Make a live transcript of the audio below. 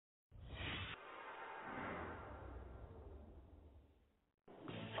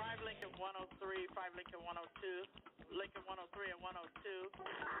103, 5 Lincoln 102, Lincoln 103 and 102.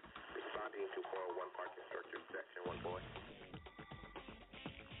 Responding to 401 parking structure, section 1 boy.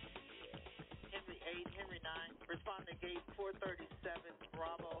 Henry 8, Henry 9. Respond to gate 437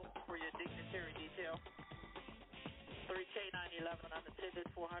 Bravo for your dignitary detail. 3K 911 unattended,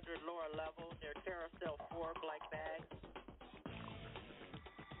 400 lower level near carousel 4, black bag.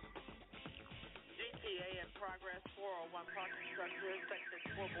 GTA in progress, 401 parking structure,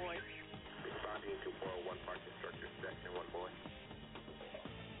 section 4 boy. Responding to 401 parking structure, section 1 boy.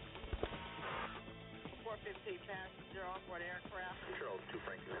 415 passenger onboard aircraft. Control 2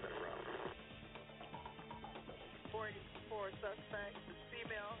 Franklin en route. 484 suspect, is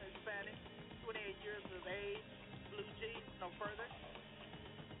female, Hispanic, 28 years of age, blue jeans, no further.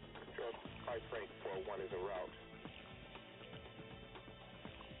 Control 5 Frank 401 is en route.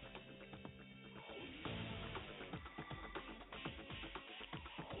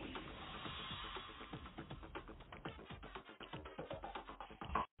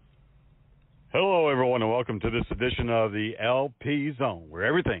 Hello, everyone, and welcome to this edition of the LP Zone, where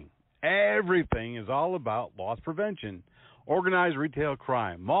everything is all about loss prevention, organized retail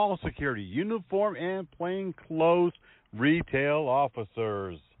crime, mall security, uniform and plainclothes retail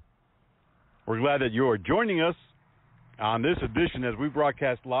officers. We're glad that you are joining us on this edition as we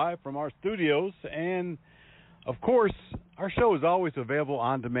broadcast live from our studios. And, of course, our show is always available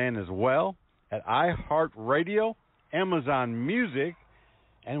on demand as well at iHeartRadio, Amazon Music,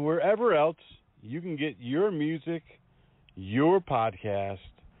 and wherever else you can get your music, your podcast.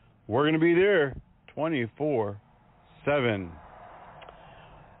 We're going to be there 24/7.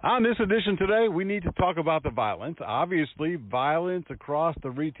 On this edition today, we need to talk about the violence. Obviously, violence across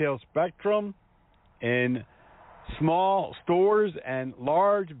the retail spectrum in small stores and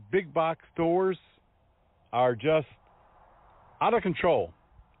large big box stores are just out of control.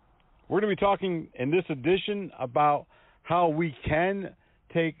 We're going to be talking in this edition about how we can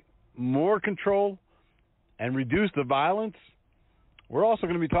take more control and reduce the violence. We're also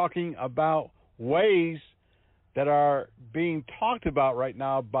going to be talking about ways that are being talked about right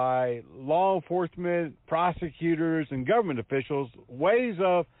now by law enforcement, prosecutors, and government officials, ways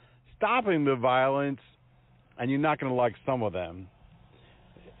of stopping the violence, and you're not going to like some of them.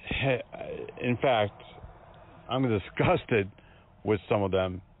 In fact, I'm disgusted with some of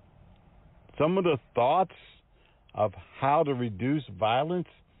them. Some of the thoughts of how to reduce violence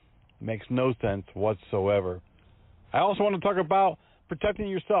makes no sense whatsoever. I also want to talk about protecting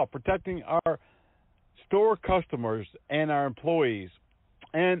yourself, protecting our store customers and our employees.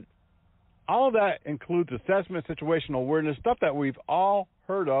 And all of that includes assessment, situational awareness, stuff that we've all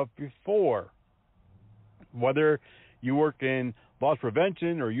heard of before. Whether you work in loss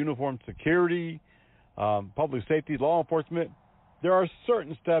prevention or uniform security, public safety, law enforcement, there are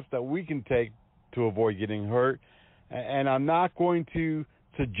certain steps that we can take to avoid getting hurt. And I'm not going to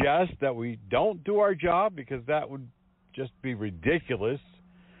suggest that we don't do our job, because that would just be ridiculous.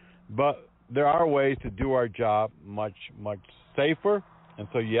 But there are ways to do our job much, much safer. And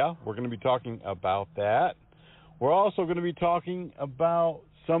so, yeah, we're going to be talking about that. We're also going to be talking about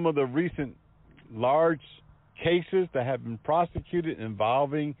some of the recent large cases that have been prosecuted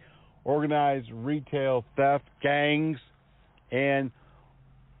involving organized retail theft, gangs, and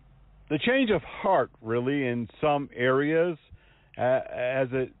the change of heart, really, in some areas as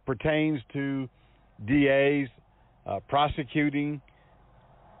it pertains to DAs prosecuting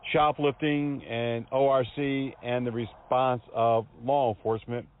shoplifting and ORC and the response of law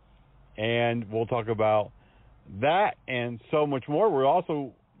enforcement. And we'll talk about that and so much more. We're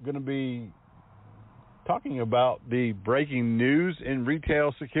also going to be talking about the breaking news in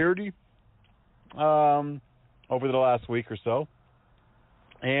retail security over the last week or so.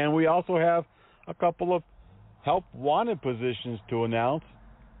 And we also have a couple of help wanted positions to announce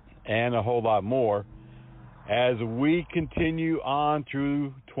and a whole lot more as we continue on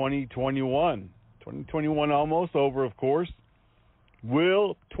through 2021. 2021 almost over, of course.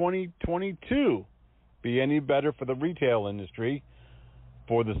 Will 2022 be any better for the retail industry,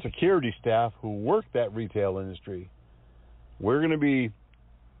 for the security staff who work that retail industry? We're going to be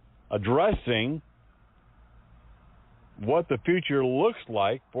addressing what the future looks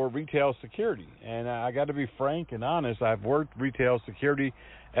like for retail security. And I got to be frank and honest, I've worked retail security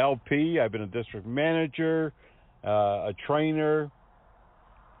LP, I've been a district manager, a trainer,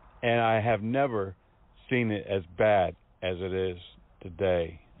 and I have never seen it as bad as it is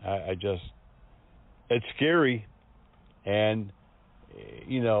today. It's scary. And,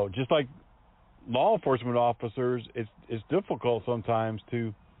 you know, just like law enforcement officers, it's difficult sometimes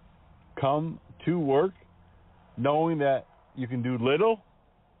to come to work knowing that you can do little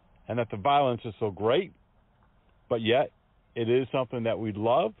and that the violence is so great, but yet it is something that we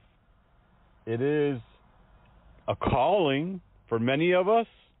love. It is a calling for many of us,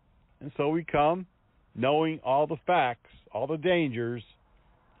 and so we come knowing all the facts, all the dangers,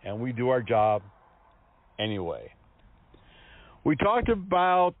 and we do our job anyway. We talked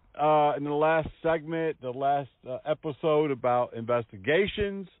about in the last segment, the last episode, about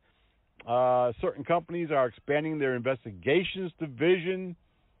investigations. Certain companies are expanding their investigations division,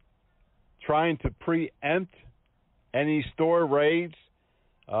 trying to preempt any store raids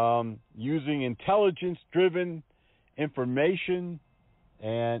using intelligence-driven information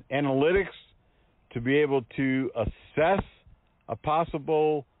and analytics to be able to assess a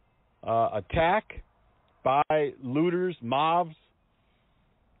possible attack by looters, mobs,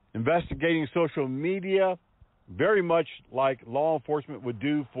 investigating social media, very much like law enforcement would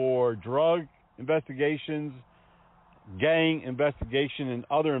do for drug investigations, gang investigation, and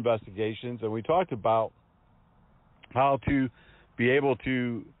other investigations. And we talked about how to be able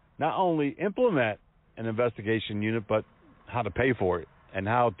to not only implement an investigation unit, but how to pay for it and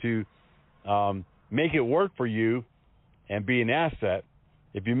how to make it work for you and be an asset.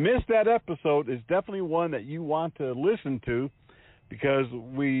 If you missed that episode, it's definitely one that you want to listen to, because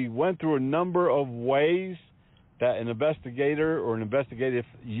we went through a number of ways that an investigator or an investigative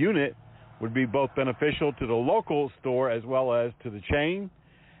unit would be both beneficial to the local store as well as to the chain,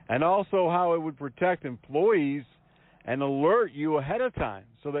 and also how it would protect employees and alert you ahead of time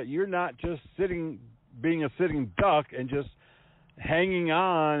so that you're not just being a sitting duck and just hanging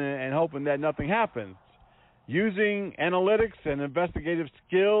on and hoping that nothing happens. Using analytics and investigative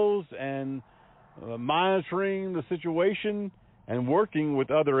skills and monitoring the situation and working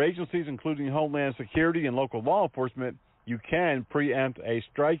with other agencies, including Homeland Security and local law enforcement, you can preempt a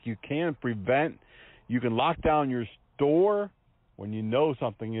strike. You can prevent. You can lock down your store when you know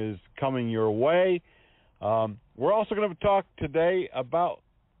something is coming your way. We're also going to talk today about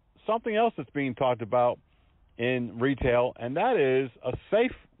something else that's being talked about in retail, and that is a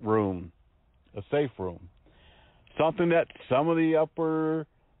safe room. A safe room. Something that some of the upper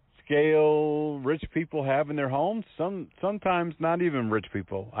scale rich people have in their homes, sometimes not even rich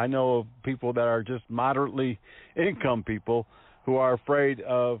people. I know of people that are just moderately income people who are afraid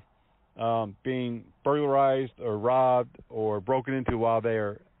of being burglarized or robbed or broken into while they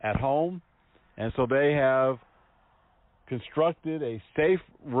are at home. And so they have constructed a safe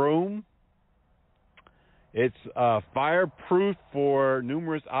room. It's fireproof for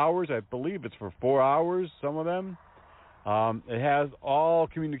numerous hours. I believe it's for 4 hours, some of them. It has all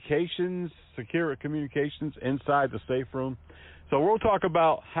communications, secure communications inside the safe room. So we'll talk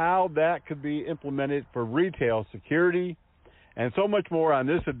about how that could be implemented for retail security and so much more on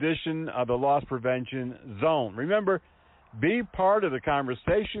this edition of the Loss Prevention Zone. Remember, be part of the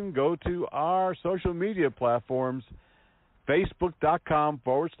conversation. Go to our social media platforms,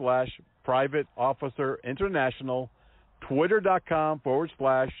 Facebook.com/Private Officer International,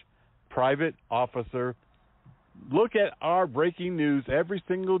 Twitter.com/Private Officer. Look at our breaking news every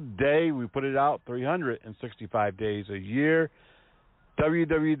single day. We put it out 365 days a year.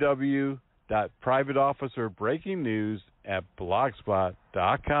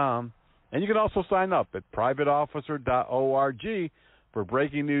 www.privateofficerbreakingnews@blogspot.com. And you can also sign up at privateofficer.org for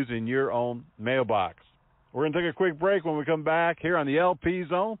breaking news in your own mailbox. We're going to take a quick break. When we come back here on the LP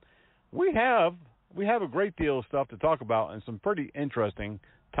Zone, we have a great deal of stuff to talk about and some pretty interesting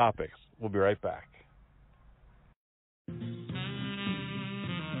topics. We'll be right back.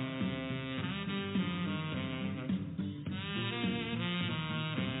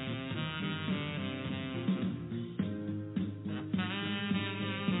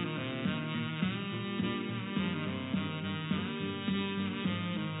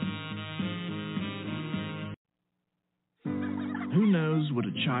 Who knows what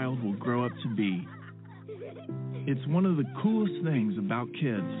a child will grow up to be? It's one of the coolest things about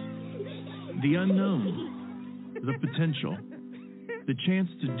kids. The unknown, the potential, the chance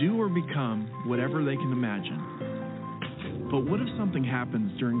to do or become whatever they can imagine. But what if something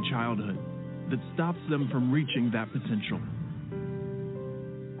happens during childhood that stops them from reaching that potential?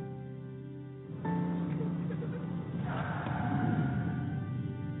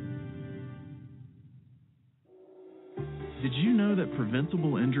 Did you know that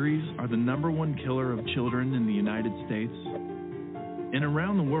preventable injuries are the #1 killer of children in the United States? And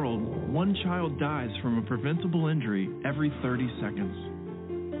around the world, 1 child dies from a preventable injury every 30 seconds.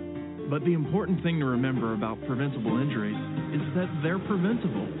 But the important thing to remember about preventable injuries is that they're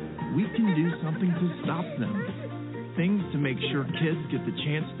preventable. We can do something to stop them. Things to make sure kids get the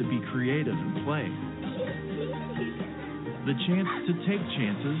chance to be creative and play. the chance to take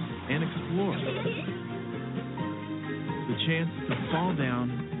chances and explore, the chance to fall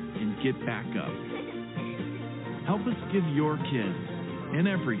down and get back up. Help us give your kids, and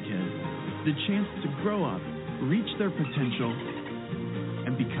every kid, the chance to grow up, reach their potential,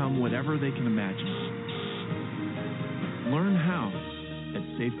 and become whatever they can imagine. Learn how at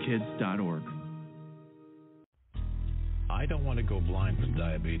safekids.org. I don't want to go blind from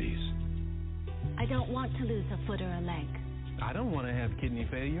diabetes. I don't want to lose a foot or a leg. I don't want to have kidney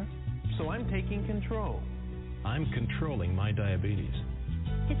failure, so I'm taking control. I'm controlling my diabetes.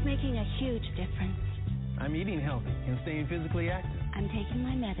 It's making a huge difference. I'm eating healthy and staying physically active. I'm taking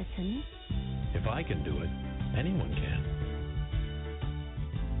my medicine. If I can do it, anyone can.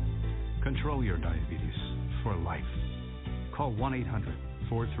 Control your diabetes for life. Call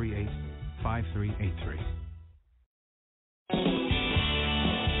 1-800-438-5383.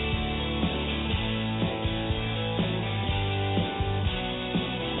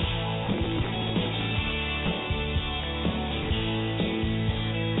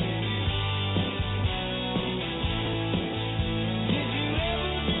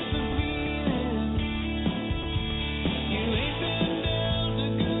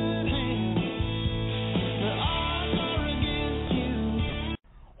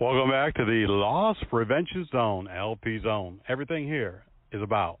 Welcome back to the Loss Prevention Zone, LP Zone. Everything here is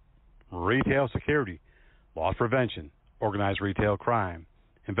about retail security, loss prevention, organized retail crime,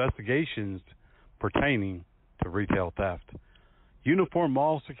 investigations pertaining to retail theft, uniform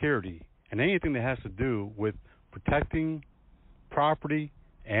mall security, and anything that has to do with protecting property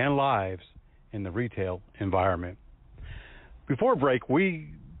and lives in the retail environment. Before break,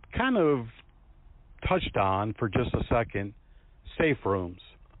 we kind of touched on for just a second safe rooms.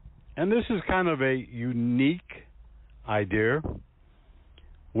 And this is kind of a unique idea.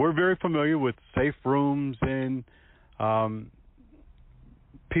 We're very familiar with safe rooms in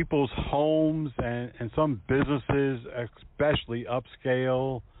people's homes and some businesses, especially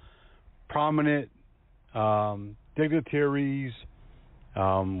upscale, prominent dignitaries,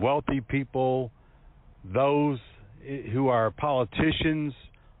 wealthy people, those who are politicians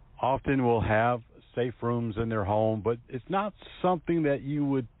often will have safe rooms in their home, but it's not something that you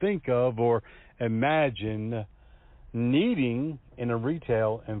would think of or imagine needing in a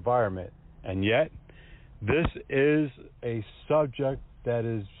retail environment. And yet, this is a subject that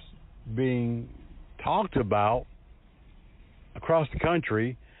is being talked about across the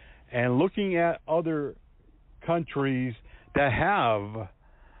country, and looking at other countries that have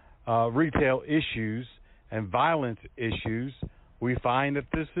retail issues and violence issues, we find that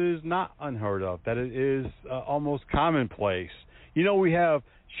this is not unheard of, that it is almost commonplace. You know, we have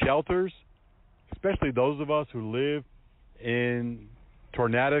shelters, especially those of us who live in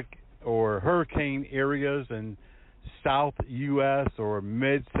tornadic or hurricane areas in South U.S. or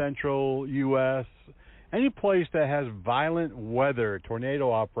mid-central U.S., any place that has violent weather,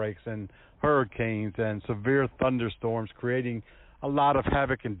 tornado outbreaks and hurricanes and severe thunderstorms creating a lot of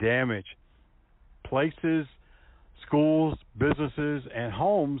havoc and damage. Places, schools, businesses, and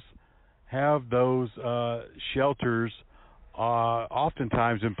homes have those shelters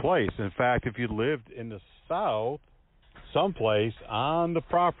oftentimes in place. In fact, if you lived in the South, someplace on the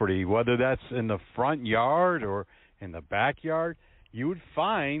property, whether that's in the front yard or in the backyard, you would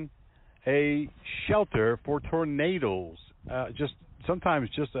find a shelter for tornadoes. Sometimes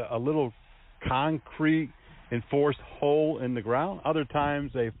just a little concrete enforced hole in the ground. Other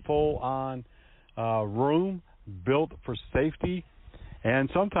times a full-on room built for safety, and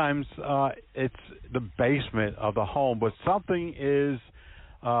sometimes it's the basement of the home. But something is,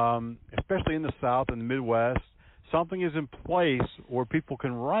 especially in the South and the Midwest, something is in place where people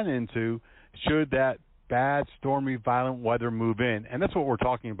can run into should that bad, stormy, violent weather move in. And that's what we're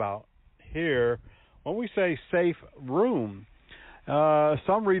talking about here when we say safe room.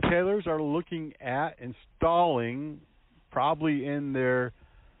 Some retailers are looking at installing, probably in their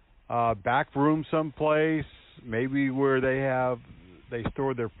back room someplace, maybe where they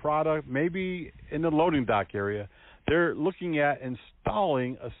store their product, maybe in the loading dock area. They're looking at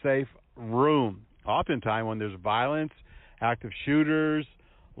installing a safe room. Oftentimes when there's violence, active shooters,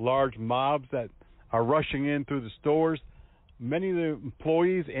 large mobs that are rushing in through the stores, many of the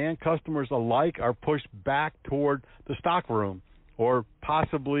employees and customers alike are pushed back toward the stock room or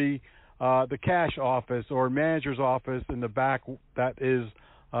possibly the cash office or manager's office in the back that is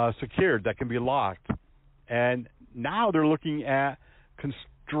secured, that can be locked. And now they're looking at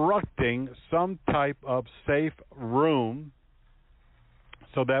constructing some type of safe room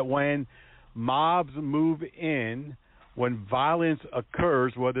so that when mobs move in, when violence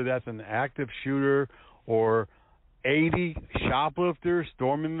occurs, whether that's an active shooter or 80 shoplifters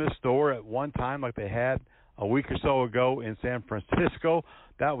storming the store at one time like they had a week or so ago in San Francisco.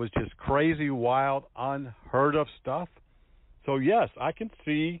 That was just crazy, wild, unheard of stuff. So, yes, I can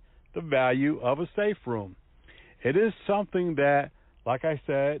see the value of a safe room. It is something that, like I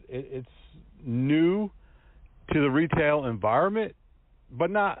said, it's new to the retail environment,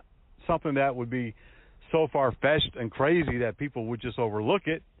 but not something that would be so far-fetched and crazy that people would just overlook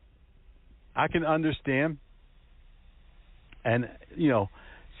it. I can understand and,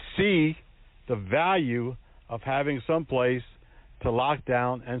 see the value of having some place to lock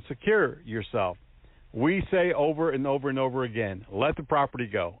down and secure yourself. We say over and over and over again, let the property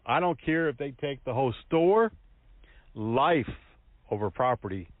go. I don't care if they take the whole store, life over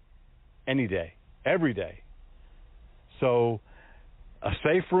property any day, every day. So a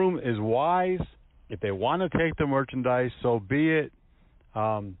safe room is wise. If they want to take the merchandise, so be it.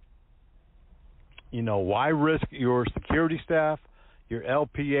 Why risk your security staff, your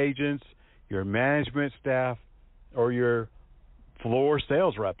LP agents, your management staff, or your floor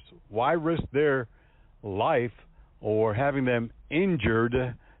sales reps? Why risk their life or having them injured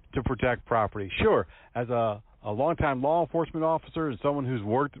to protect property? Sure, as a longtime law enforcement officer and someone who's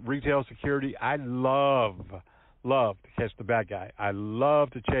worked retail security, I love to catch the bad guy. I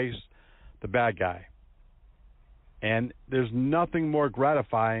love to chase the bad guy. And there's nothing more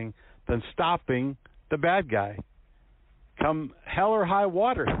gratifying than stopping the bad guy. Come hell or high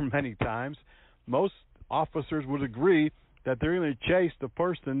water, many times, most officers would agree that they're going to chase the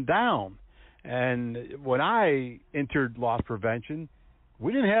person down. And when I entered loss prevention,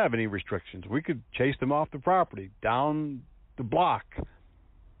 we didn't have any restrictions. We could chase them off the property, down the block.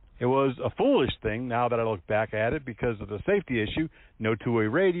 It was a foolish thing now that I look back at it because of the safety issue. No two-way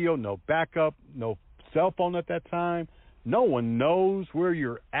radio, no backup, no cell phone at that time. No one knows where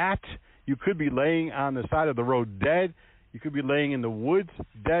you're at. You could be laying on the side of the road dead. You could be laying in the woods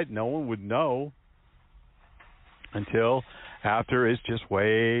dead. No one would know until after it's just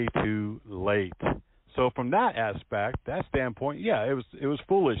way too late. So from that aspect, that standpoint, yeah, it was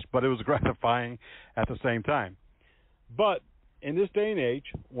foolish, but it was gratifying at the same time. But in this day and age,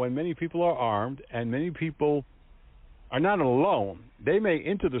 when many people are armed and many people are not alone, they may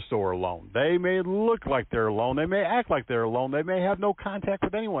enter the store alone. They may look like they're alone. They may act like they're alone. They may have no contact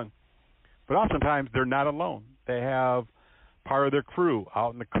with anyone. But oftentimes they're not alone. They have part of their crew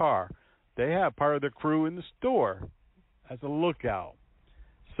out in the car. They have part of their crew in the store as a lookout.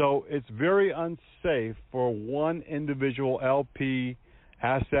 So it's very unsafe for one individual LP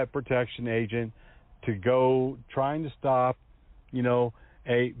asset protection agent to go trying to stop,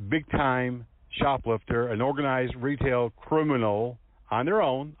 a big-time shoplifter, an organized retail criminal on their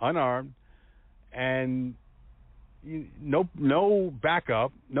own, unarmed, and no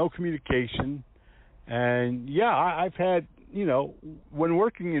backup, no communication. And, yeah, I've had, when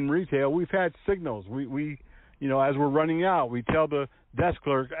working in retail, we've had signals. We as we're running out, we tell the desk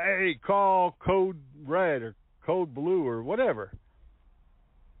clerk, hey, call code red or code blue or whatever.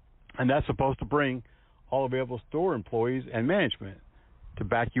 And that's supposed to bring all available store employees and management to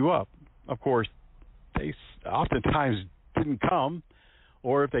back you up. Of course, they oftentimes didn't come,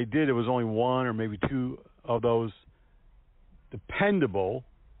 or if they did, it was only one or maybe two of those dependable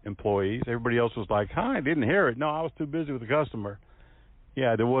employees. Everybody else was like, I didn't hear it. No, I was too busy with the customer.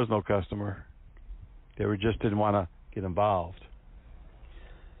 Yeah, there was no customer. They just didn't want to get involved.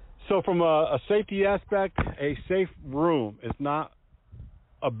 So from a safety aspect, a safe room is not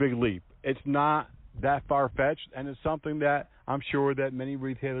a big leap. It's not that far-fetched, and it's something that I'm sure that many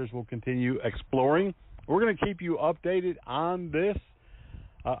retailers will continue exploring. We're going to keep you updated on this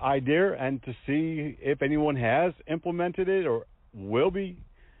idea and to see if anyone has implemented it or will be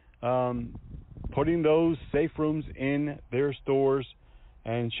putting those safe rooms in their stores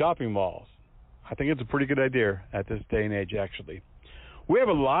and shopping malls. I think it's a pretty good idea at this day and age, actually. We have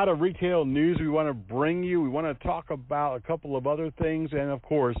a lot of retail news we want to bring you. We want to talk about a couple of other things, and, of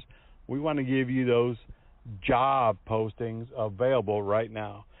course, we want to give you those job postings available right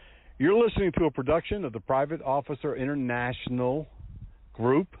now. You're listening to a production of the Private Officer International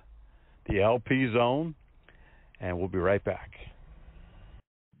Group, the LP Zone, and we'll be right back.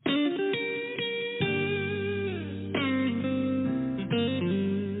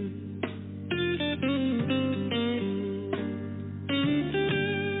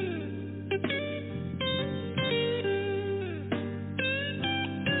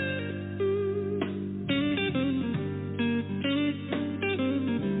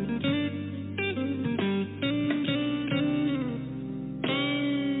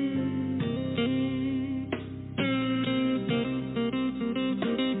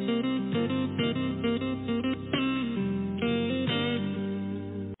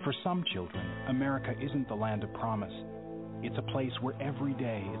 some children, America isn't the land of promise. It's a place where every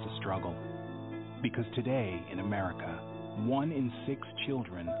day is a struggle. Because today in America, 1 in 6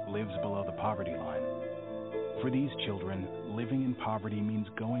 children lives below the poverty line. For these children, living in poverty means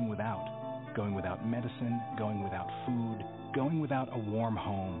going without medicine, going without food, going without a warm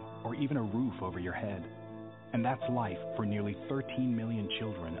home, or even a roof over your head. And that's life for nearly 13 million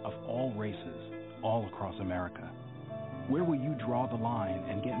children of all races, all across America. Where will you draw the line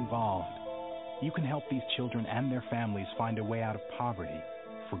and get involved? You can help these children and their families find a way out of poverty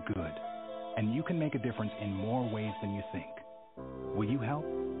for good. And you can make a difference in more ways than you think. Will you help?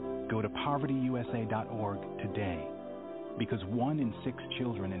 Go to povertyusa.org today. Because 1 in 6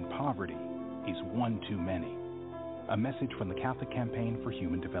 children in poverty is one too many. A message from the Catholic Campaign for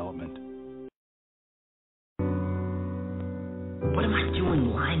Human Development. What am I doing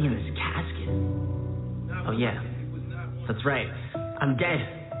lying in this casket? Oh yeah, that's right. I'm dead.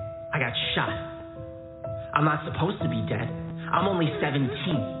 I got shot. I'm not supposed to be dead. I'm only 17.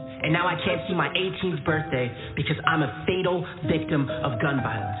 And now I can't see my 18th birthday because I'm a fatal victim of gun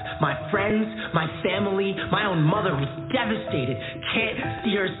violence. My friends, my family, my own mother was devastated. Can't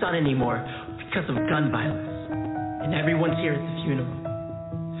see her son anymore because of gun violence. And everyone's here at the funeral.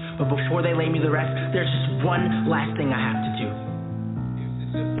 But before they lay me to rest, there's just one last thing I have to do.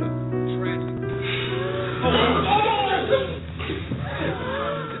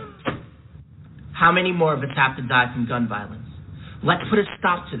 How many more of us have to die from gun violence? Let's put a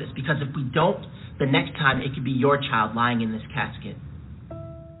stop to this, because if we don't, the next time it could be your child lying in this casket.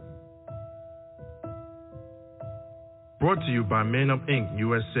 Brought to you by Man Up Inc.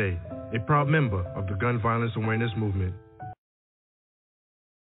 USA, a proud member of the Gun Violence Awareness Movement.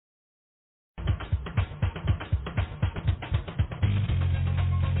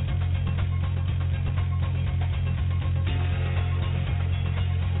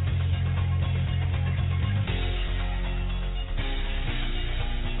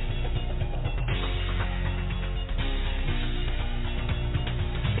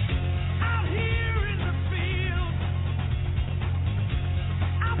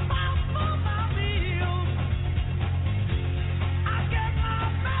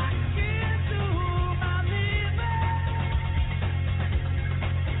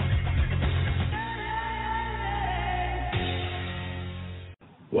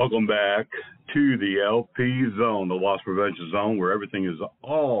 Welcome back to the LP Zone, the Loss Prevention Zone, where everything is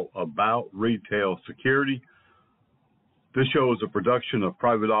all about retail security. This show is a production of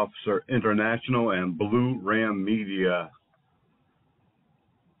Private Officer International and Blue Ram Media.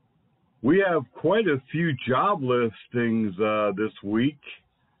 We have quite a few job listings this week.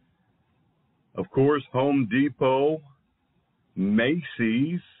 Of course, Home Depot,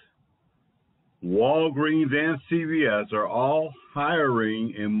 Macy's, Walgreens, and CVS are all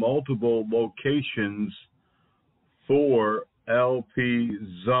hiring in multiple locations for LP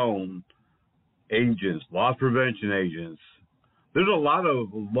Zone agents, loss prevention agents. There's a lot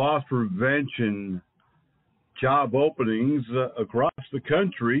of loss prevention job openings across the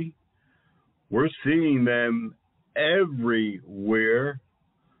country. We're seeing them everywhere.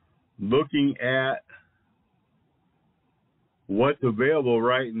 Looking at what's available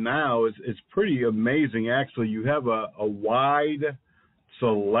right now is pretty amazing. Actually, you have a wide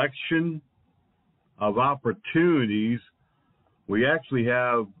selection of opportunities. We actually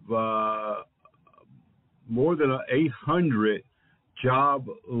have more than 800 job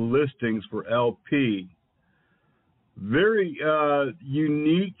listings for LP. Very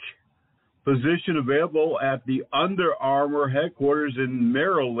unique position available at the Under Armour headquarters in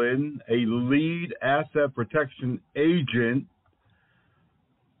Maryland, a lead asset protection agent.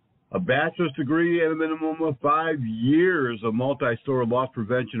 A bachelor's degree and a minimum of 5 years of multi-store loss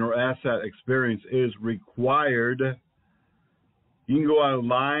prevention or asset experience is required. You can go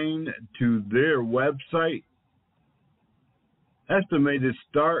online to their website. Estimated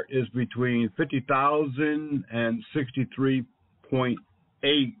start is between $50,000 and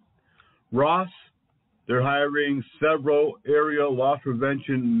 $63.8. Ross, they're hiring several area loss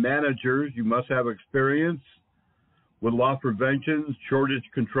prevention managers. You must have experience with loss prevention, shortage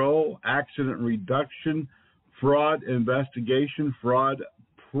control, accident reduction, fraud investigation, fraud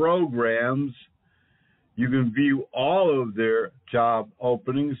programs. You can view all of their job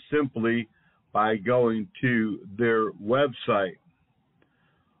openings simply by going to their website.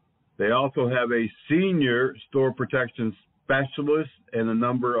 They also have a senior store protection specialist in a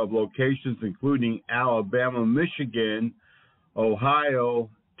number of locations, including Alabama, Michigan,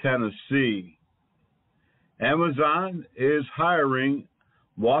 Ohio, Tennessee. Amazon is hiring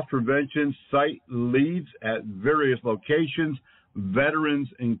loss prevention site leads at various locations. veterans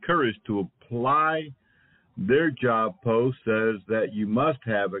encouraged to apply. Their job post says that you must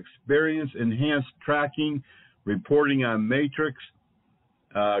have experience, enhanced tracking, reporting on matrix,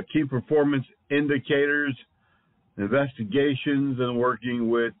 key performance indicators, investigations, and working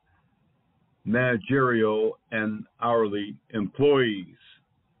with managerial and hourly employees.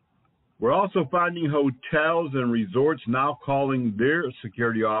 We're also finding hotels and resorts now calling their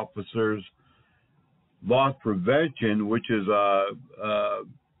security officers loss prevention, which is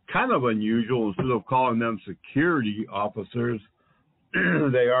kind of unusual. Instead of calling them security officers,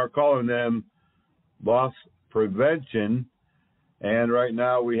 they are calling them loss prevention. And right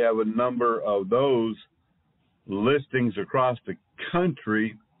now we have a number of those listings across the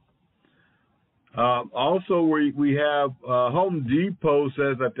country. Also, we have Home Depot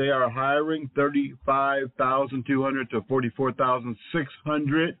says that they are hiring 35,200 to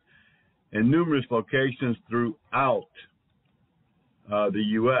 44,600 in numerous locations throughout the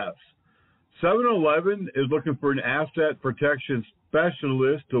U.S. 7-Eleven is looking for an asset protection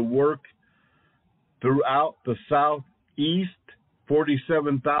specialist to work throughout the Southeast,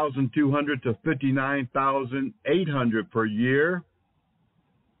 47,200 to 59,800 per year.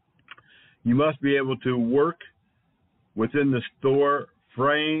 You must be able to work within the store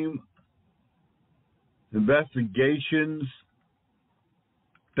frame, investigations,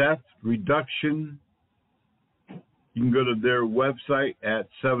 theft reduction. You can go to their website at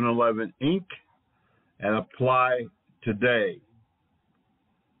 7-Eleven Inc. and apply today.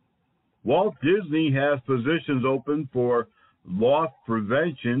 Walt Disney has positions open for loss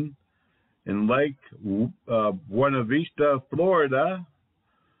prevention in Lake Buena Vista, Florida.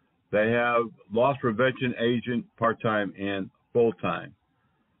 They have loss prevention agent, part-time and full-time.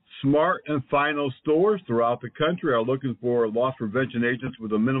 Smart and Final stores throughout the country are looking for loss prevention agents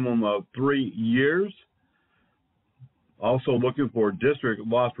with a minimum of 3 years. Also looking for a district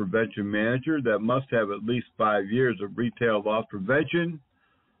loss prevention manager that must have at least 5 years of retail loss prevention.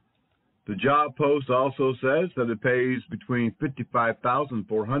 The job post also says that it pays between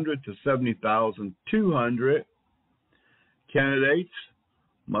 $55,400 to $70,200. Candidates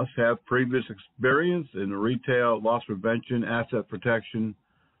must have previous experience in retail loss prevention, asset protection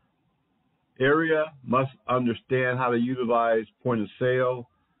area, must understand how to utilize point of sale,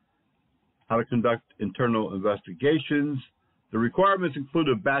 how to conduct internal investigations. The requirements include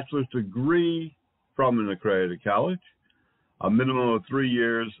a bachelor's degree from an accredited college, a minimum of 3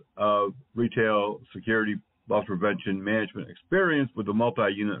 years of retail security loss prevention management experience with a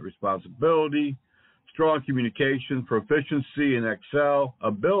multi-unit responsibility, strong communication, proficiency in Excel,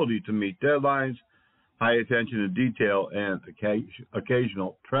 ability to meet deadlines, high attention to detail, and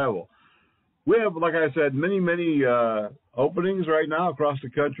occasional travel. We have, like I said, many openings right now across the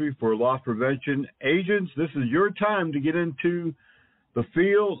country for loss prevention agents. This is your time to get into the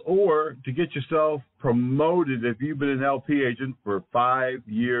field or to get yourself promoted. If you've been an LP agent for 5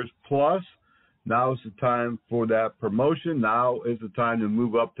 years plus, now is the time for that promotion. Now is the time to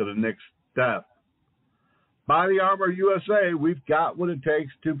move up to the next step. Body Armor USA, we've got what it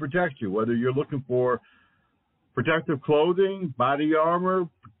takes to protect you. Whether you're looking for protective clothing, body armor,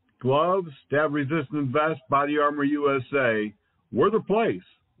 gloves, stab-resistant vest, Body Armor USA, we're the place.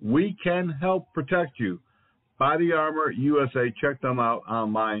 We can help protect you. Body Armor USA, check them out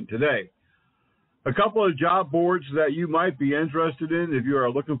online today. A couple of job boards that you might be interested in if you are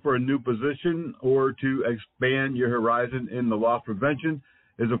looking for a new position or to expand your horizon in the loss prevention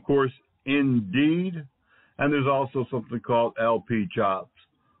is, of course, Indeed. And there's also something called LP Jobs.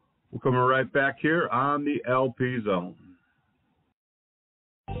 We're coming right back here on the LP Zone.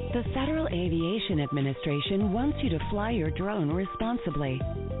 The Federal Aviation Administration wants you to fly your drone responsibly.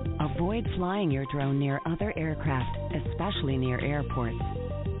 Avoid flying your drone near other aircraft, especially near airports.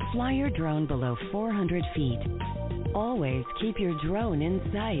 Fly your drone below 400 feet. Always keep your drone in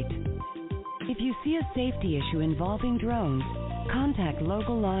sight. If you see a safety issue involving drones, contact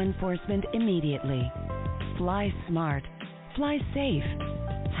local law enforcement immediately. Fly smart. Fly safe.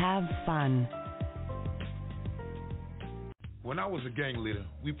 Have fun. When I was a gang leader,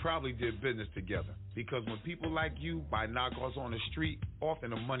 we probably did business together because when people like you buy knockoffs on the street, often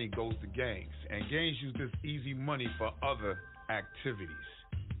the money goes to gangs, and gangs use this easy money for other activities.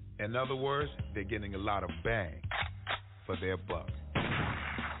 In other words, they're getting a lot of bang for their buck.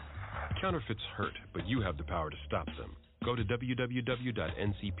 Counterfeits hurt, but you have the power to stop them. Go to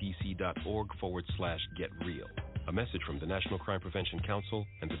www.ncpc.org/getreal. A message from the National Crime Prevention Council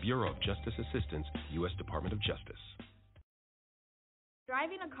and the Bureau of Justice Assistance, U.S. Department of Justice.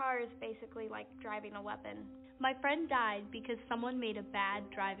 Driving a car is basically like driving a weapon. My friend died because someone made a bad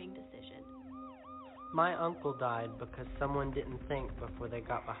driving decision. My uncle died because someone didn't think before they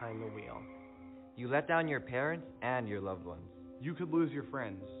got behind the wheel. You let down your parents and your loved ones. You could lose your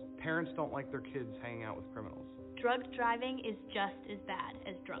friends. Parents don't like their kids hanging out with criminals. Drug driving is just as bad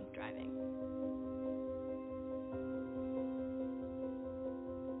as drunk driving.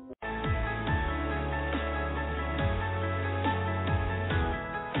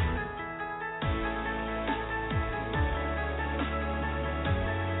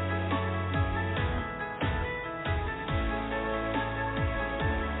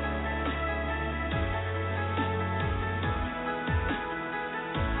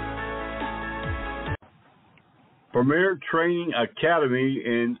 Premier Training Academy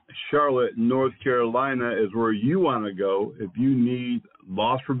in Charlotte, North Carolina is where you want to go if you need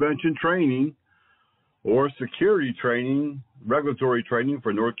loss prevention training or security training, regulatory training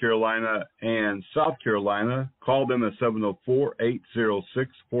for North Carolina and South Carolina. Call them at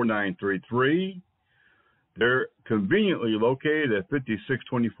 704-806-4933. They're conveniently located at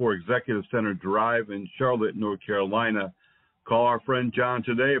 5624 Executive Center Drive in Charlotte, North Carolina. Call our friend John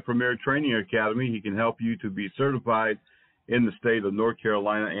today at Premier Training Academy. He can help you to be certified in the state of North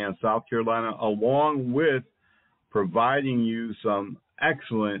Carolina and South Carolina, along with providing you some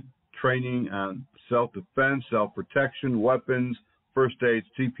excellent training on self-defense, self-protection, weapons, first aid,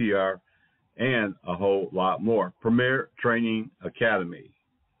 CPR, and a whole lot more. Premier Training Academy.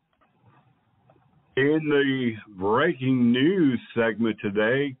 In the breaking news segment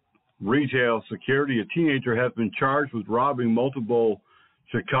today, retail security, a teenager has been charged with robbing multiple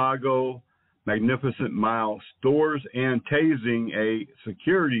Chicago Magnificent Mile stores and tasing a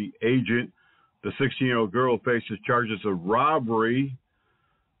security agent. The 16-year-old girl faces charges of robbery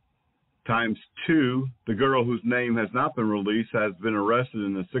times 2. The girl, whose name has not been released, has been arrested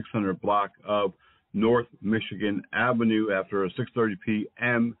in the 600 block of North Michigan Avenue after a 6:30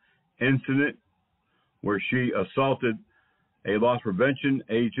 p.m. incident where she assaulted a loss prevention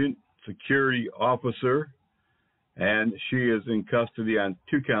agent, security officer, and she is in custody on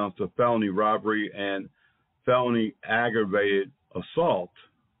 2 counts of felony robbery and felony aggravated assault.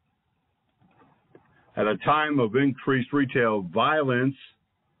 At a time of increased retail violence,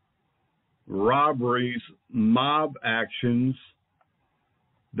 robberies, mob actions,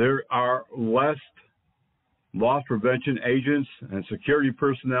 there are less loss prevention agents and security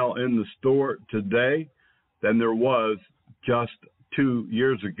personnel in the store today than there was just 2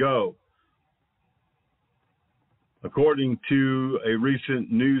 years ago. According to a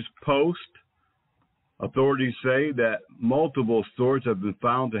recent news post, authorities say that multiple stores have been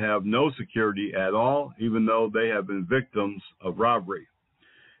found to have no security at all, even though they have been victims of robbery.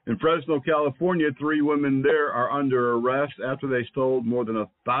 In Fresno, California, 3 women there are under arrest after they stole more than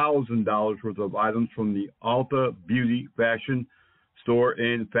 $1,000 worth of items from the Ulta Beauty Fashion store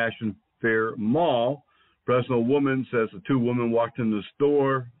in Fashion Fair Mall. Fresno woman says the 2 women walked into the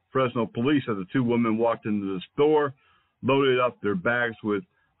store. Fresno police said the 2 women walked into the store, loaded up their bags with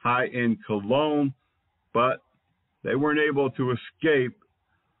high-end cologne, but they weren't able to escape.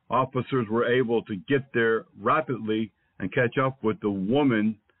 Officers were able to get there rapidly and catch up with the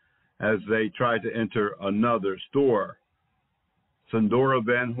woman as they tried to enter another store. Sandora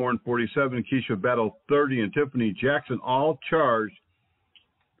Van Horn, 47, Keisha Battle, 30, and Tiffany Jackson, all charged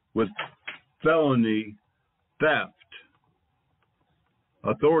with felony theft.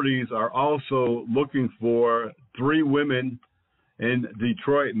 Authorities are also looking for 3 women in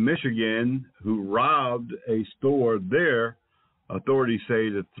Detroit, Michigan, who robbed a store there. Authorities say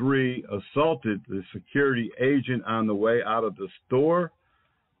the 3 assaulted the security agent on the way out of the store.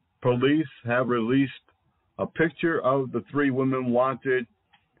 Police have released a picture of the 3 women wanted,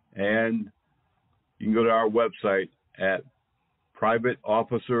 and you can go to our website at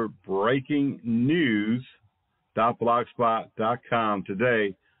privateofficerbreakingnews.blogspot.com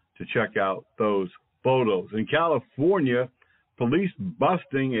today to check out those photos. In California, police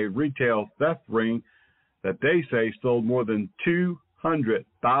busting a retail theft ring that they say stole more than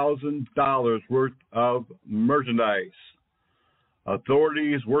 $200,000 worth of merchandise.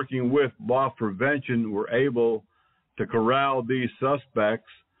 Authorities working with loss prevention were able to corral these suspects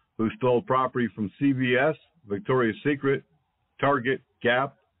who stole property from CVS, Victoria's Secret, Target,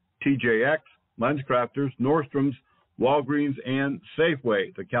 Gap, TJX, LensCrafters, Nordstrom's, Walgreens, and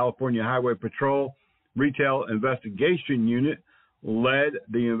Safeway. The California Highway Patrol Retail Investigation Unit led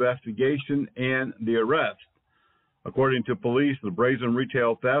the investigation and the arrest. According to police, the brazen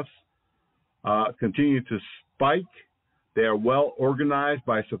retail thefts continue to spike. They are well organized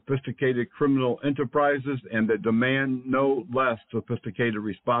by sophisticated criminal enterprises and that demand no less sophisticated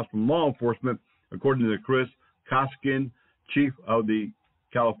response from law enforcement, according to Chris Koskin, chief of the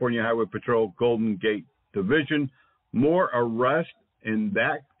California Highway Patrol Golden Gate Division. More arrests in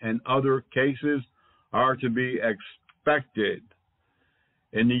that and other cases are to be expected.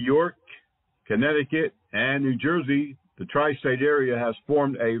 In New York, Connecticut, and New Jersey, the tri-state area has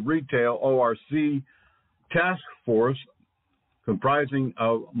formed a retail ORC task force comprising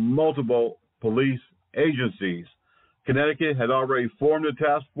of multiple police agencies. Connecticut had already formed a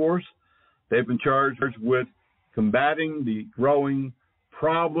task force. They've been charged with combating the growing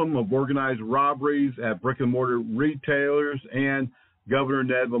problem of organized robberies at brick-and-mortar retailers, and Governor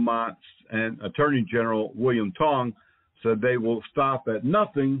Ned Lamont and Attorney General William Tong said they will stop at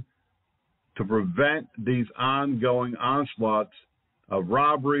nothing to prevent these ongoing onslaughts of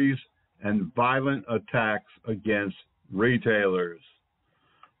robberies and violent attacks against retailers.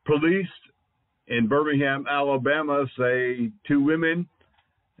 Police in Birmingham, Alabama say 2 women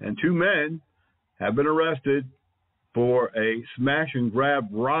and 2 men have been arrested for a smash and grab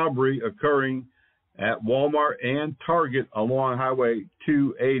robbery occurring at Walmart and Target along Highway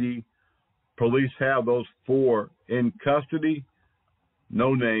 280. Police have those 4 in custody.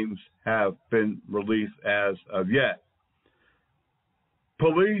 No names have been released as of yet.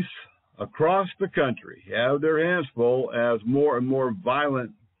 Police across the country have their hands full as more and more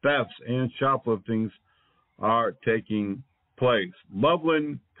violent thefts and shopliftings are taking place.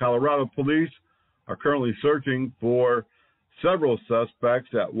 Loveland, Colorado police are currently searching for several suspects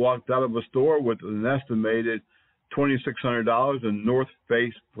that walked out of a store with an estimated $2,600 in North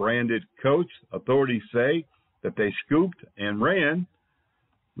Face branded coats. Authorities say that they scooped and ran.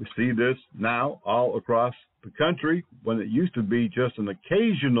 We see this now all across the country when it used to be just an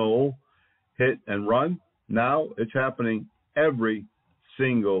occasional hit and run. Now it's happening every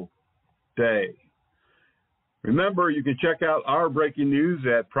single day. Remember, you can check out our breaking news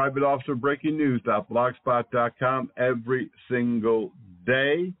at privateofficerbreakingnews.blogspot.com every single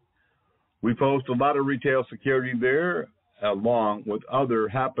day. We post a lot of retail security there, along with other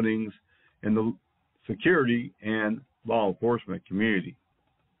happenings in the security and law enforcement community.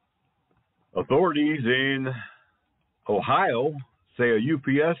 Authorities in Ohio say a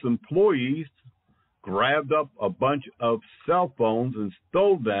UPS employee grabbed up a bunch of cell phones and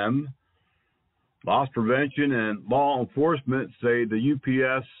stole them. Loss prevention and law enforcement say the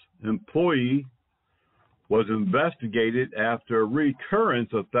UPS employee was investigated after a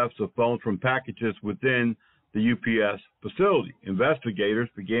recurrence of thefts of phones from packages within the UPS facility. Investigators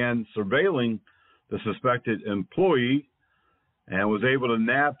began surveilling the suspected employee and was able to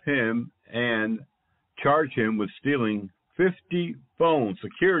nab him and charge him with stealing 50 phones.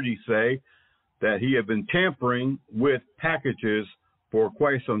 Security say that he had been tampering with packages for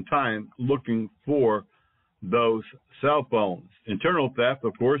quite some time looking for those cell phones. Internal theft,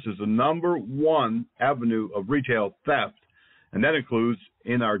 of course, is the number 1 avenue of retail theft, and that includes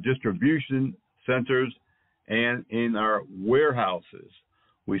in our distribution centers and in our warehouses.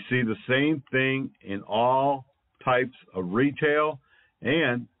 We see the same thing in all types of retail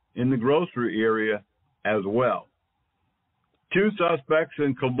and in the grocery area as well. 2 suspects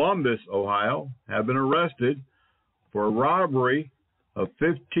in Columbus, Ohio, have been arrested for a robbery of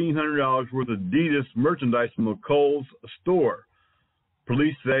 $1,500 worth of Adidas merchandise from a Kohl's store.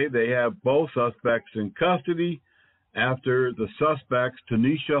 Police say they have both suspects in custody after the suspects,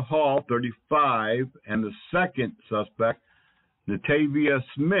 Tanisha Hall, 35, and the second suspect, Natavia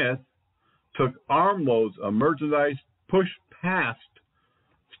Smith, took armloads of merchandise, pushed past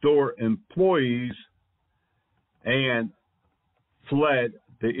store employees, and fled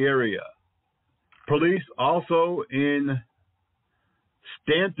the area. Police also in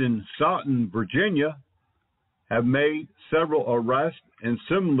Stanton, Stoughton, Virginia, have made several arrests in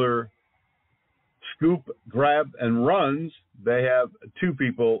similar scoop, grab, and runs. They have 2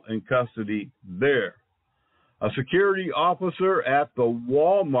 people in custody there. A security officer at the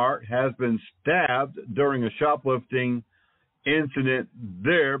Walmart has been stabbed during a shoplifting incident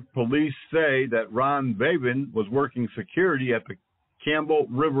there. Police say that Ron Babin was working security at the Campbell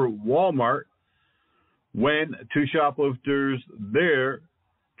River Walmart when 2 shoplifters there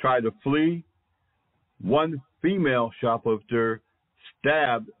tried to flee. One female shoplifter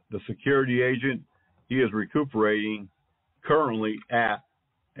stabbed the security agent. He is recuperating currently at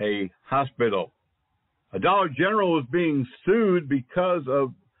a hospital. A Dollar General is being sued because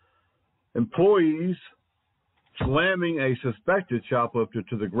of employees slamming a suspected shoplifter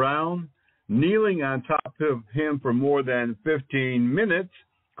to the ground, kneeling on top of him for more than 15 minutes,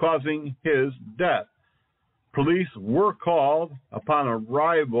 causing his death. Police were called upon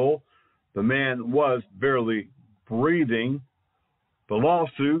arrival. The man was barely breathing. The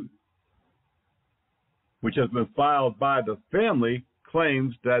lawsuit, which has been filed by the family,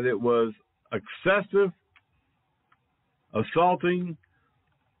 claims that it was excessive, assaulting,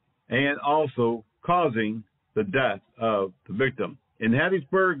 and also causing the death of the victim. In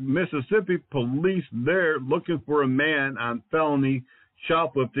Hattiesburg, Mississippi, police there looking for a man on felony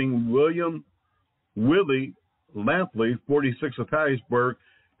shoplifting. Willie Lampley, 46 of Hattiesburg,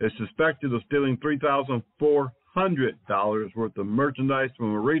 is suspected of stealing $3,400 worth of merchandise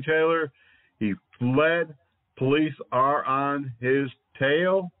from a retailer. He fled. Police are on his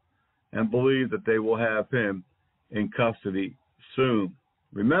tail and believe that they will have him in custody soon.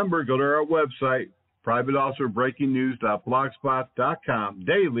 Remember, go to our website, privateofficerbreakingnews.blogspot.com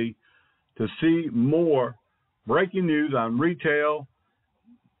daily to see more breaking news on retail,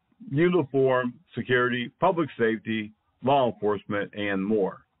 uniform security, public safety, law enforcement, and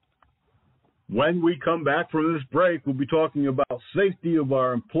more. When we come back from this break, we'll be talking about safety of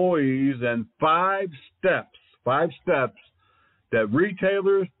our employees and 5 steps that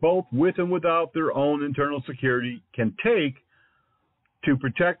retailers, both with and without their own internal security, can take to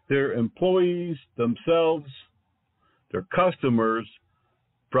protect their employees, themselves, their customers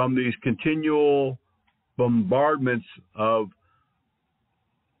from these continual bombardments of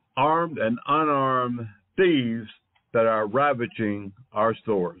armed and unarmed thieves that are ravaging our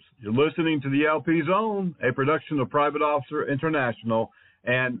stores. You're listening to the LP Zone, a production of Private Officer International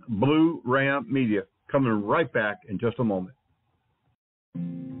and Blue Ram Media. Coming right back in just a moment.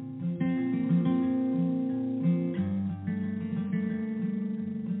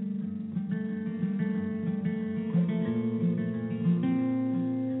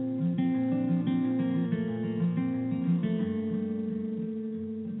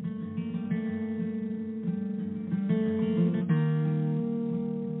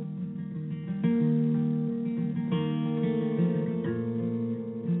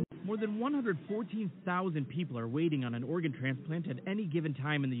 More than 114,000 people are waiting on an organ transplant at any given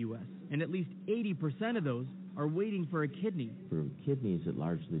time in the U.S., and at least 80% of those are waiting for a kidney. For kidneys, it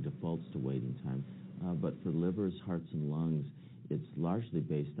largely defaults to waiting time, but for livers, hearts, and lungs, it's largely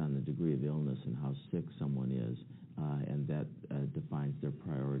based on the degree of illness and how sick someone is, and that defines their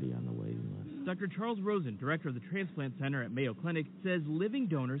priority on the waiting list. Dr. Charles Rosen, director of the Transplant Center at Mayo Clinic, says living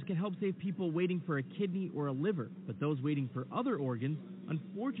donors can help save people waiting for a kidney or a liver, but those waiting for other organs,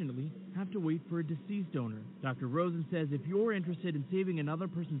 unfortunately, have to wait for a deceased donor. Dr. Rosen says if you're interested in saving another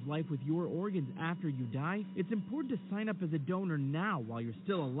person's life with your organs after you die, it's important to sign up as a donor now while you're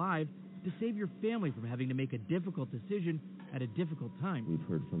still alive to save your family from having to make a difficult decision at a difficult time. We've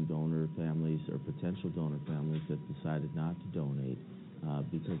heard from donor families or potential donor families that decided not to donate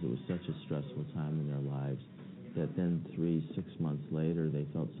because it was such a stressful time in their lives that then 3-6 months later they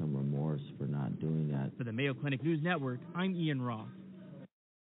felt some remorse for not doing that. For the Mayo Clinic News Network, I'm Ian Roth.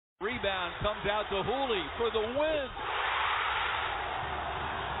 Rebound comes out to Hooley for the win.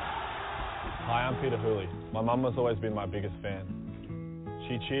 Hi, I'm Peter Hooley. My mum has always been my biggest fan.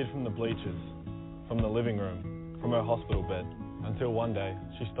 She cheered from the bleachers, from the living room, from her hospital bed, until one day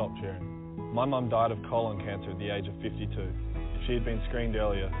she stopped cheering. My mum died of colon cancer at the age of 52. If she had been screened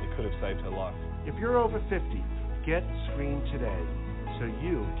earlier, it could have saved her life. If you're over 50, get screened today so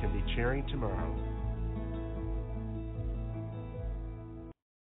you can be cheering tomorrow.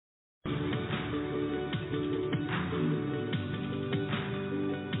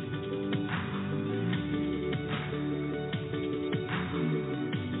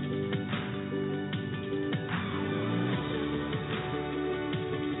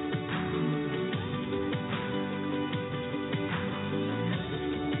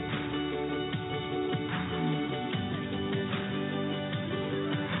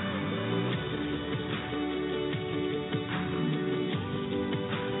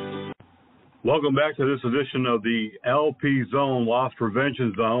 Welcome back to this edition of the LP Zone, Loss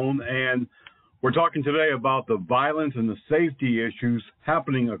Prevention Zone, and we're talking today about the violence and the safety issues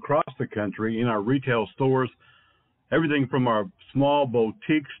happening across the country in our retail stores, everything from our small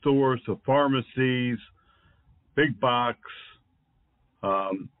boutique stores to pharmacies, big box,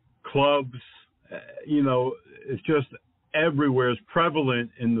 clubs. You know, it's just everywhere. It's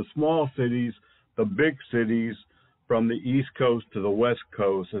prevalent in the small cities, the big cities, from the East Coast to the West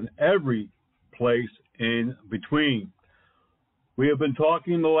Coast, and every place in between. We have been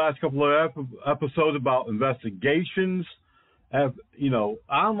talking the last couple of episodes about investigations,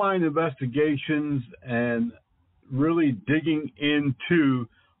 online investigations, and really digging into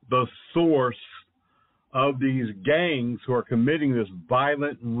the source of these gangs who are committing this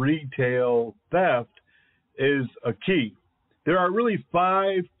violent retail theft is a key. There are really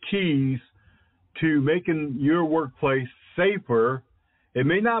 5 keys to making your workplace safer It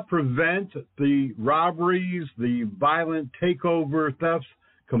may not prevent the robberies, the violent takeover thefts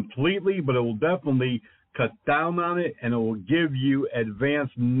completely, but it will definitely cut down on it, and it will give you advance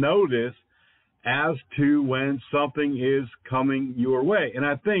notice as to when something is coming your way. And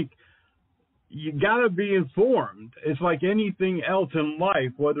I think you got to be informed. It's like anything else in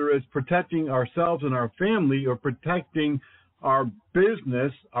life, whether it's protecting ourselves and our family or protecting our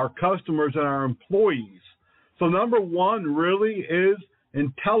business, our customers, and our employees. So number one really is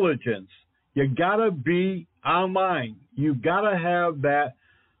intelligence. You got to be online. You got to have that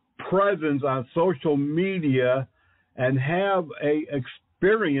presence on social media and have a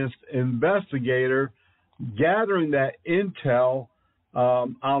experienced investigator gathering that intel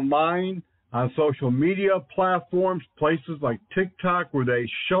online, on social media platforms, places like TikTok, where they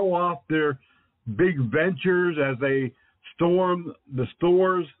show off their big ventures as they storm the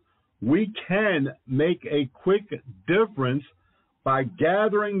stores. We can make a quick difference by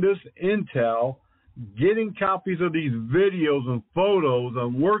gathering this intel, getting copies of these videos and photos,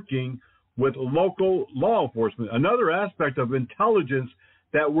 and working with local law enforcement. Another aspect of intelligence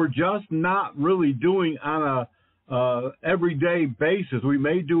that we're just not really doing on a everyday basis. We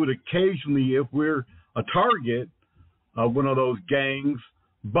may do it occasionally if we're a target of one of those gangs,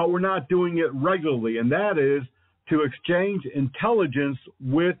 but we're not doing it regularly, and that is to exchange intelligence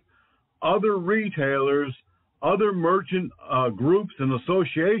with other retailers, other merchant groups and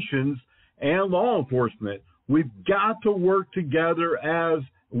associations, and law enforcement. We've got to work together as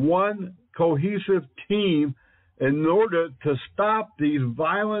one cohesive team in order to stop these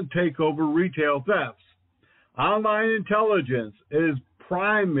violent takeover retail thefts. Online intelligence is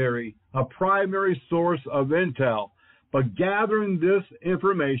a primary source of intel. But gathering this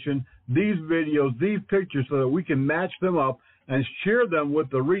information, these videos, these pictures, so that we can match them up and share them with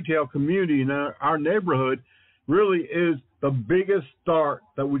the retail community in our neighborhood really is the biggest start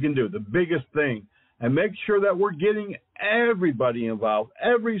that we can do, the biggest thing. And make sure that we're getting everybody involved,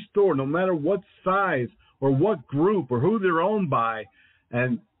 every store, no matter what size or what group or who they're owned by,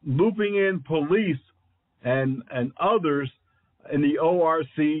 and looping in police and others in the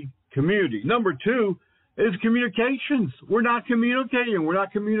ORC community. Number two is communications. We're not communicating. We're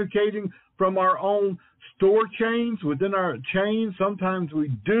not communicating from our own store chains, within our chains. Sometimes we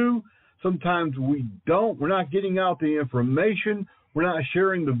do. Sometimes we don't. We're not getting out the information. We're not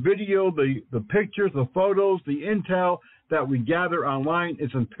sharing the video, the pictures, the photos, the intel that we gather online.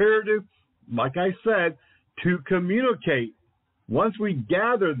 It's imperative, like I said, to communicate. Once we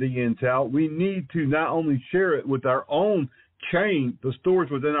gather the intel, we need to not only share it with our own chain, the stores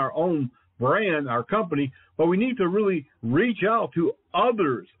within our own brand, our company, but we need to really reach out to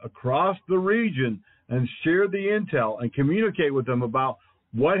others across the region and share the intel and communicate with them about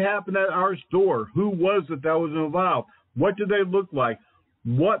what happened at our store, who was it that was involved, what did they look like,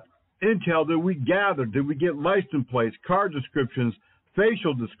 what intel did we gather, did we get license plates, car descriptions,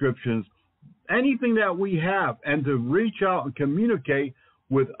 facial descriptions, anything that we have, and to reach out and communicate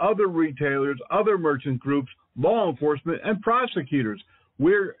with other retailers, other merchant groups, law enforcement, and prosecutors.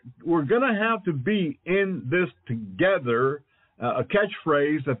 We're going to have to be in this together, a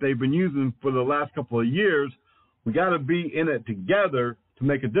catchphrase that they've been using for the last couple of years. We got to be in it together to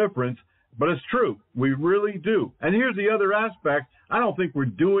make a difference, but it's true. We really do. And here's the other aspect I don't think we're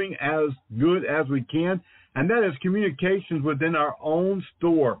doing as good as we can, and that is communications within our own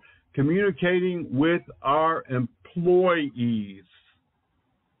store, communicating with our employees.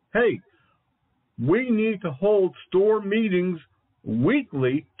 Hey, we need to hold store meetings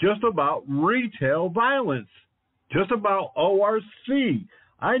weekly just about retail violence, just about ORC.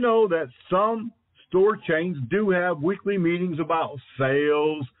 I know that some store chains do have weekly meetings about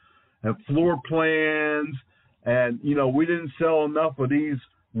sales and floor plans, and, we didn't sell enough of these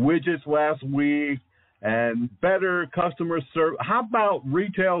widgets last week, and better customer service. How about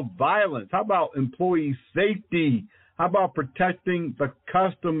retail violence? How about employee safety? How about protecting the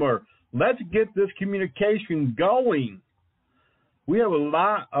customer? Let's get this communication going. We have a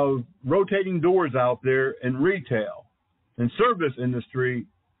lot of rotating doors out there in retail. In service industry,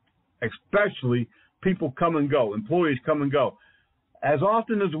 especially, people come and go, employees come and go. As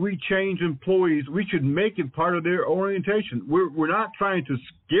often as we change employees, we should make it part of their orientation. We're not trying to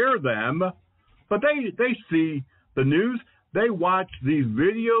scare them, but they see the news, they watch these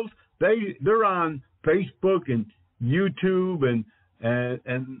videos, they're on Facebook and YouTube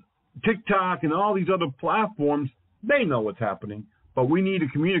and TikTok and all these other platforms. They know what's happening, but we need to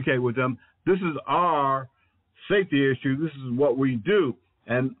communicate with them. This is our safety issue. This is what we do.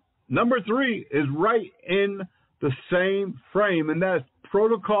 And number three is right in the same frame, and that's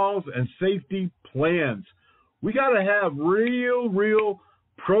protocols and safety plans. We got to have real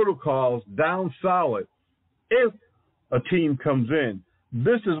protocols down solid. If a team comes in,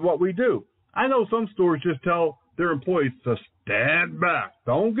 this is what we do. I know some stores just tell their employees to stand back.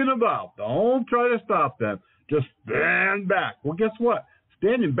 Don't get involved. Don't try to stop them. Just stand back. Well, guess what?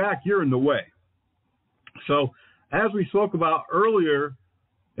 Standing back, you're in the way. So as we spoke about earlier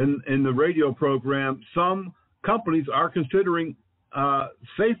in the radio program, some companies are considering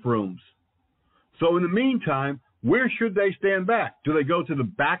safe rooms. So in the meantime, where should they stand back? Do they go to the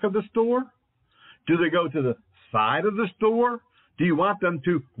back of the store? Do they go to the side of the store? Do you want them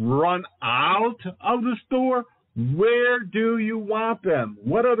to run out of the store? Where do you want them?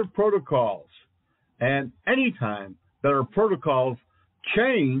 What are the protocols? And anytime that our protocols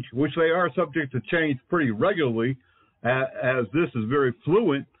change, which they are subject to change pretty regularly, as this is very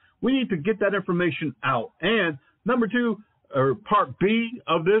fluent, we need to get that information out. And number two, or part B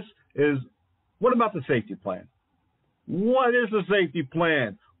of this is, what about the safety plan? What is the safety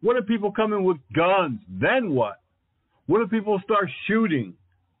plan? What if people come in with guns? Then what? What if people start shooting?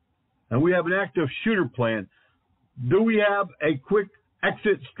 And we have an active shooter plan. Do we have a quick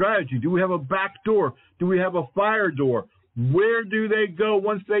exit strategy? Do we have a back door? Do we have a fire door? Where do they go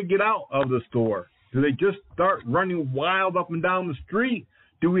once they get out of the store? Do they just start running wild up and down the street?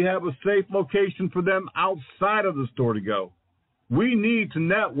 Do we have a safe location for them outside of the store to go? We need to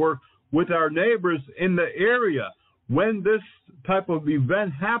network with our neighbors in the area. When this type of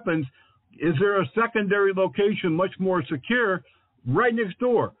event happens, is there a secondary location much more secure right next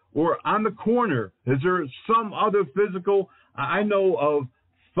door or on the corner? Is there some other physical? I know of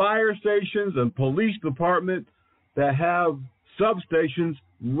fire stations and police departments that have substations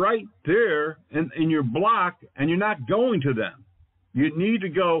right there in your block, and you're not going to them. You need to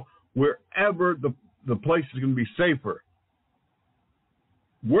go wherever the place is going to be safer.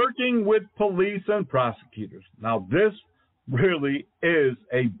 Working with police and prosecutors. Now, this really is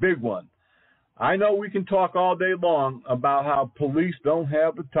a big one. I know we can talk all day long about how police don't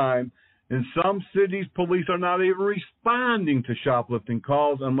have the time. In some cities, police are not even responding to shoplifting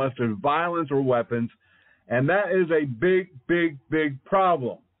calls unless there's violence or weapons, and that is a big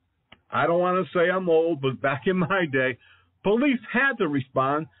problem. I don't want to say I'm old, but back in my day, police had to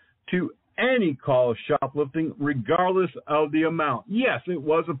respond to any call of shoplifting, regardless of the amount. Yes, it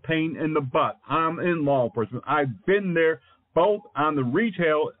was a pain in the butt. I'm in law enforcement. I've been there both on the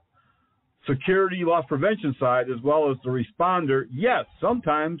retail security loss prevention side as well as the responder. Yes,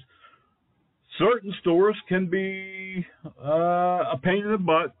 sometimes certain stores can be a pain in the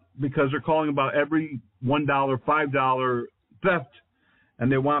butt because they're calling about every $1, $5 theft,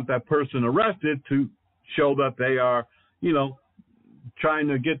 and they want that person arrested to show that they are, trying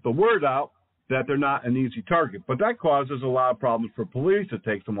to get the word out that they're not an easy target. But that causes a lot of problems for police. It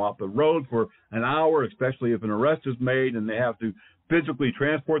takes them off the road for an hour, especially if an arrest is made and they have to physically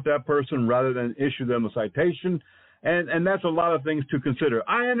transport that person rather than issue them a citation. And that's a lot of things to consider.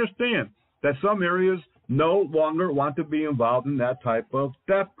 I understand that some areas no longer want to be involved in that type of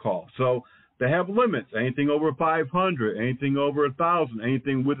theft call. So they have limits, anything over 500, anything over 1,000,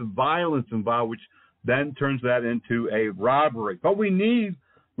 anything with violence involved, which then turns that into a robbery. But we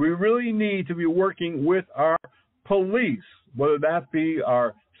really need to be working with our police, whether that be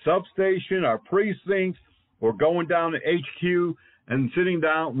our substation, our precincts, or going down to HQ and sitting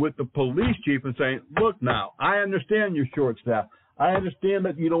down with the police chief and saying, look now, I understand you're short-staffed. I understand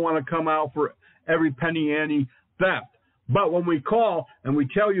that you don't want to come out for every penny ante theft. But when we call and we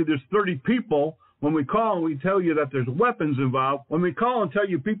tell you there's 30 people, when we call and we tell you that there's weapons involved, when we call and tell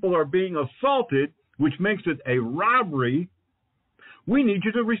you people are being assaulted, which makes it a robbery, we need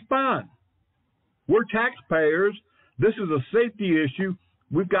you to respond. We're taxpayers. This is a safety issue.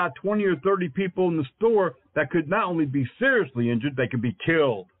 We've got 20 or 30 people in the store that could not only be seriously injured, they could be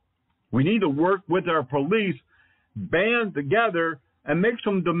killed. We need to work with our police, band together, and make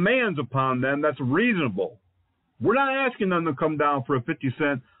some demands upon them that's reasonable. We're not asking them to come down for a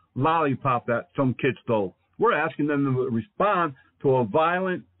 50-cent lollipop that some kid stole. We're asking them to respond to a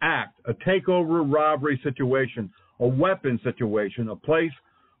violent act, a takeover robbery situation, a weapon situation, a place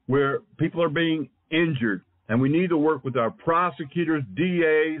where people are being injured. And we need to work with our prosecutors,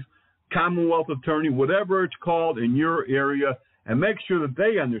 DAs, Commonwealth attorney, whatever it's called in your area, and make sure that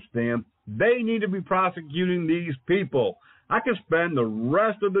they understand they need to be prosecuting these people. I could spend the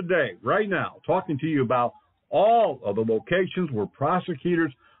rest of the day right now talking to you about all of the locations where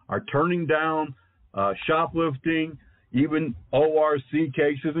prosecutors are turning down shoplifting, even ORC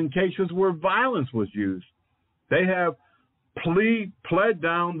cases and cases where violence was used. They have pled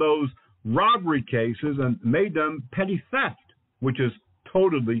down those robbery cases and made them petty theft, which is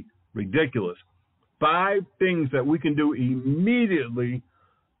totally ridiculous. 5 things that we can do immediately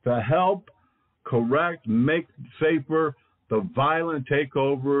to help correct, make safer the violent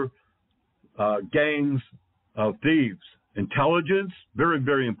takeover gangs of thieves. Intelligence, very,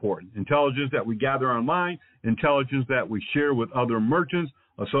 very important. Intelligence that we gather online, intelligence that we share with other merchants,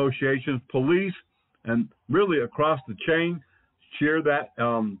 associations, police, and really across the chain, share that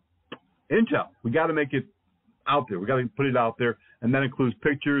intel. We got to make it out there. We got to put it out there, and that includes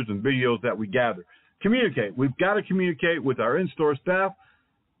pictures and videos that we gather. Communicate. We've got to communicate with our in-store staff,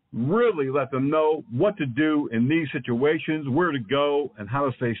 really let them know what to do in these situations, where to go, and how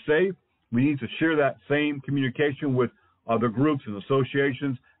to stay safe. We need to share that same communication with other groups and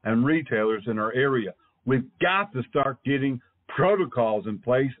associations and retailers in our area. We've got to start getting protocols in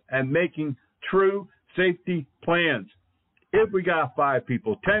place and making true safety plans. If we got 5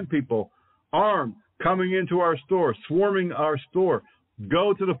 people, 10 people armed coming into our store, swarming our store,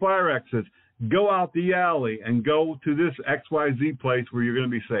 go to the fire exits, go out the alley, and go to this XYZ place where you're going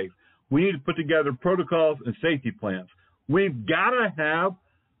to be safe. We need to put together protocols and safety plans. We've got to have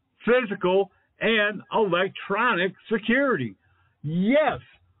physical and electronic security. Yes,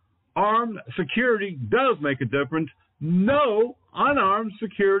 armed security does make a difference. No, unarmed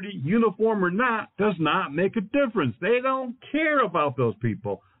security, uniform or not, does not make a difference. They don't care about those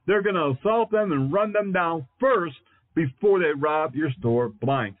people. They're going to assault them and run them down first before they rob your store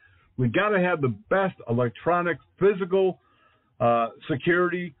blind. We got to have the best electronic physical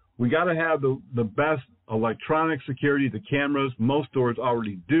security. We got to have the best electronic security, the cameras. Most stores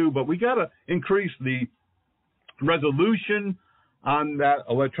already do, but we got to increase the resolution on that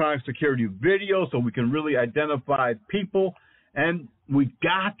electronic security video so we can really identify people. And we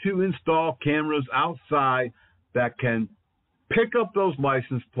got to install cameras outside that can pick up those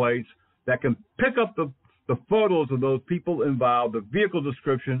license plates, that can pick up the photos of those people involved, the vehicle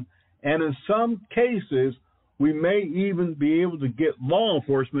description, and in some cases, we may even be able to get law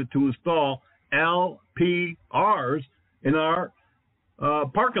enforcement to install LPRs in our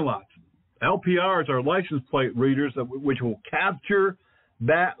parking lots. LPRs are license plate readers which will capture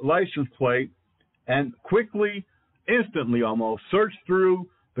that license plate and quickly, instantly almost, search through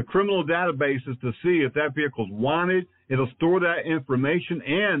the criminal databases to see if that vehicle is wanted. It'll store that information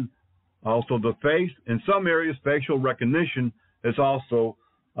and also the face. In some areas, facial recognition is also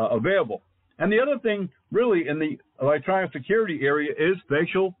available. And the other thing really in the electronic security area is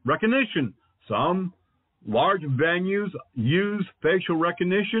facial recognition. Some large venues use facial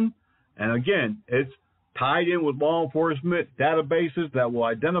recognition. And again, it's tied in with law enforcement databases that will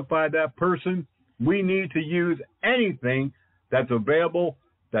identify that person. We need to use anything that's available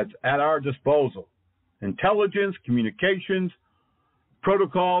that's at our disposal. Intelligence, communications,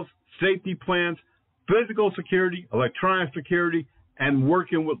 protocols, safety plans, physical security, electronic security, and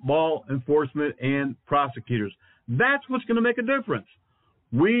working with law enforcement and prosecutors. That's what's going to make a difference.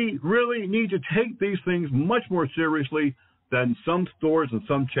 We really need to take these things much more seriously than some stores and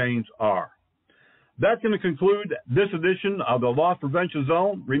some chains are. That's going to conclude this edition of the Loss Prevention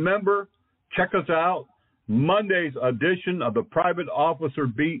Zone. Remember, check us out. Monday's edition of the Private Officer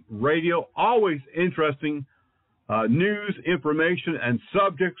Beat Radio. Always interesting news, information, and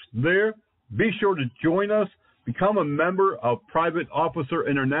subjects there. Be sure to join us. Become a member of Private Officer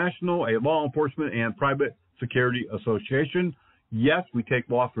International, a law enforcement and private security association. Yes, we take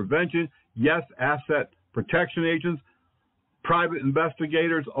loss prevention. Yes, asset protection agents, private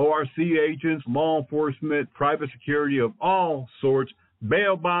investigators, ORC agents, law enforcement, private security of all sorts,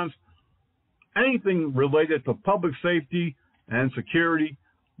 bail bonds, anything related to public safety and security,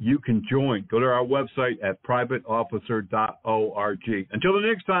 you can join. Go to our website at privateofficer.org. Until the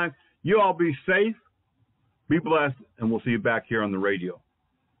next time, you all be safe, be blessed, and we'll see you back here on the radio.